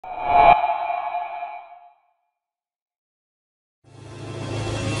Hi,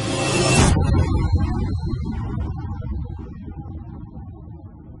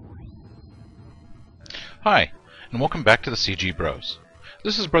 and welcome back to the CG Bros.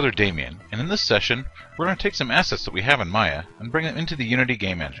 This is Brother Damien, and in this session, we're going to take some assets that we have in Maya and bring them into the Unity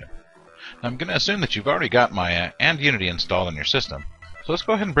game engine. Now, I'm going to assume that you've already got Maya and Unity installed on your system, so let's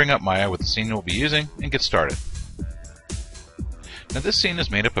go ahead and bring up Maya with the scene we'll be using and get started. Now, this scene is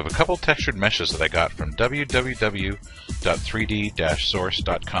made up of a couple textured meshes that I got from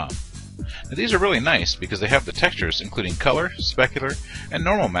www.3d-source.com. Now, these are really nice because they have the textures including color, specular, and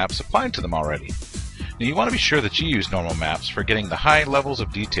normal maps applied to them already. Now, you want to be sure that you use normal maps for getting the high levels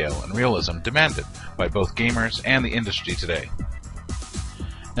of detail and realism demanded by both gamers and the industry today.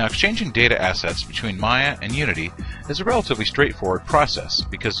 Now, exchanging data assets between Maya and Unity is a relatively straightforward process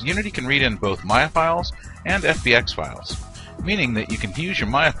because Unity can read in both Maya files and FBX files, meaning that you can use your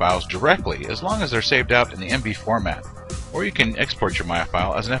Maya files directly as long as they're saved out in the MB format, or you can export your Maya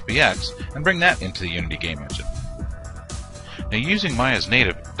file as an FBX and bring that into the Unity game engine. Now, using Maya's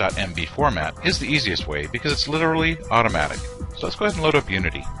native .mb format is the easiest way because it's literally automatic. So let's go ahead and load up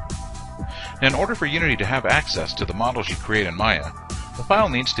Unity. Now, in order for Unity to have access to the models you create in Maya, the file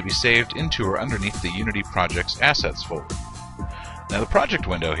needs to be saved into or underneath the Unity Project's Assets folder. Now, the project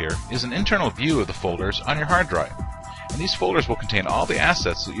window here is an internal view of the folders on your hard drive, and these folders will contain all the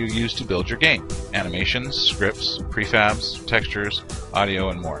assets that you use to build your game: animations, scripts, prefabs, textures, audio,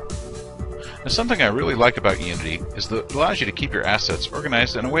 and more. Now, something I really like about Unity is that it allows you to keep your assets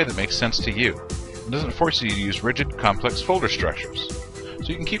organized in a way that makes sense to you, and doesn't force you to use rigid, complex folder structures. So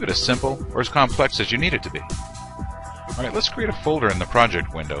you can keep it as simple or as complex as you need it to be. Alright, let's create a folder in the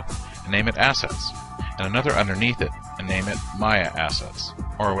project window and name it Assets, and another underneath it and name it Maya Assets,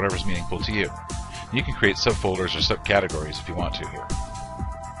 or whatever's meaningful to you. And you can create subfolders or subcategories if you want to here.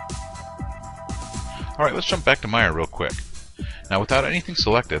 Alright, let's jump back to Maya real quick. Now, without anything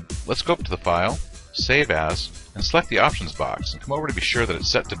selected, let's go up to the File, Save As, and select the Options box, and come over to be sure that it's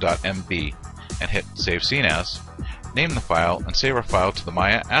set to .mb, and hit Save Scene As, name the file, and save our file to the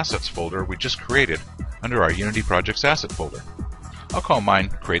Maya Assets folder we just created under our Unity Project's Asset folder. I'll call mine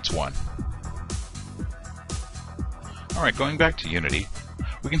Creates1. Alright, going back to Unity,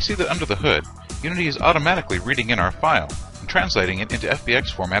 we can see that under the hood, Unity is automatically reading in our file and translating it into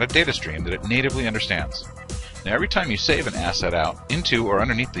FBX formatted data stream that it natively understands. Now, every time you save an asset out into or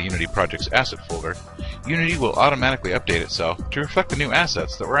underneath the Unity Project's Asset folder, Unity will automatically update itself to reflect the new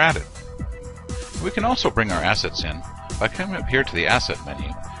assets that were added. We can also bring our assets in by coming up here to the Asset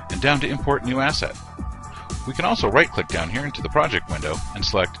menu and down to Import New Asset. We can also right-click down here into the project window and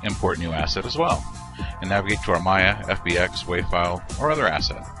select Import New Asset as well, and navigate to our Maya, FBX, WAV file, or other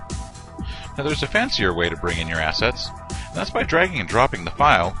asset. Now, there's a fancier way to bring in your assets, and that's by dragging and dropping the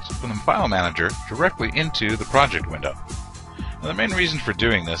file from the File Manager directly into the project window. Now, the main reason for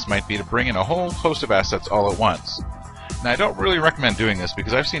doing this might be to bring in a whole host of assets all at once. Now, I don't really recommend doing this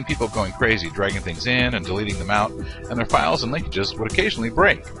because I've seen people going crazy dragging things in and deleting them out, and their files and linkages would occasionally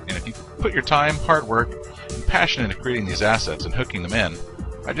break. And if you put your time, hard work, and passion into creating these assets and hooking them in,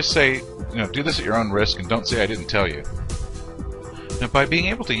 I just say, do this at your own risk and don't say I didn't tell you. Now, by being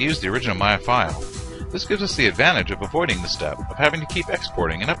able to use the original Maya file, this gives us the advantage of avoiding the step of having to keep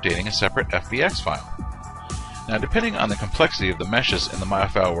exporting and updating a separate FBX file. Now, depending on the complexity of the meshes in the Maya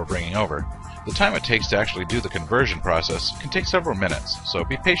file we're bringing over, the time it takes to actually do the conversion process can take several minutes, so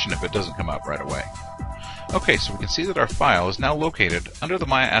be patient if it doesn't come up right away. Okay, so we can see that our file is now located under the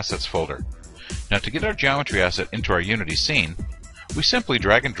Maya Assets folder. Now, to get our geometry asset into our Unity scene, we simply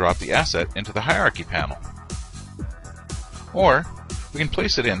drag and drop the asset into the Hierarchy panel. Or, we can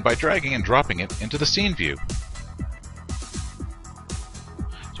place it in by dragging and dropping it into the Scene view.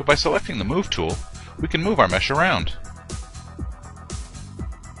 So by selecting the Move tool, we can move our mesh around.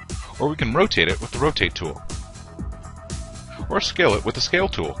 Or we can rotate it with the Rotate tool. Or scale it with the Scale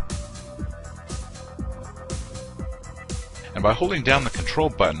tool. And by holding down the Control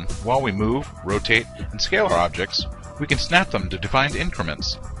button while we move, rotate, and scale our objects, we can snap them to defined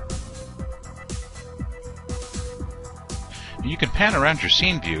increments. You can pan around your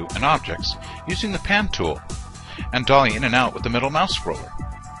scene view and objects using the Pan tool, and dolly in and out with the middle mouse scroller.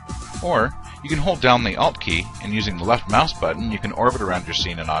 Or, you can hold down the Alt key, and using the left mouse button you can orbit around your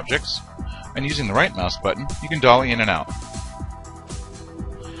scene and objects, and using the right mouse button you can dolly in and out.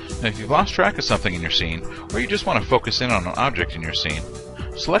 Now, if you've lost track of something in your scene, or you just want to focus in on an object in your scene,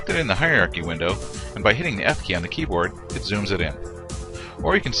 select it in the Hierarchy window, and by hitting the F key on the keyboard, it zooms it in.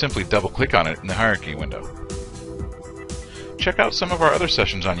 Or you can simply double-click on it in the Hierarchy window. Check out some of our other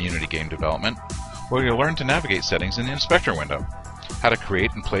sessions on Unity game development, where you'll learn to navigate settings in the Inspector window. how to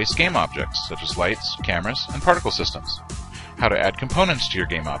create and place game objects, such as lights, cameras, and particle systems, how to add components to your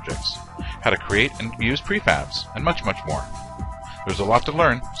game objects, how to create and use prefabs, and much, much more. There's a lot to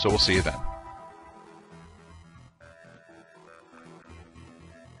learn, so we'll see you then.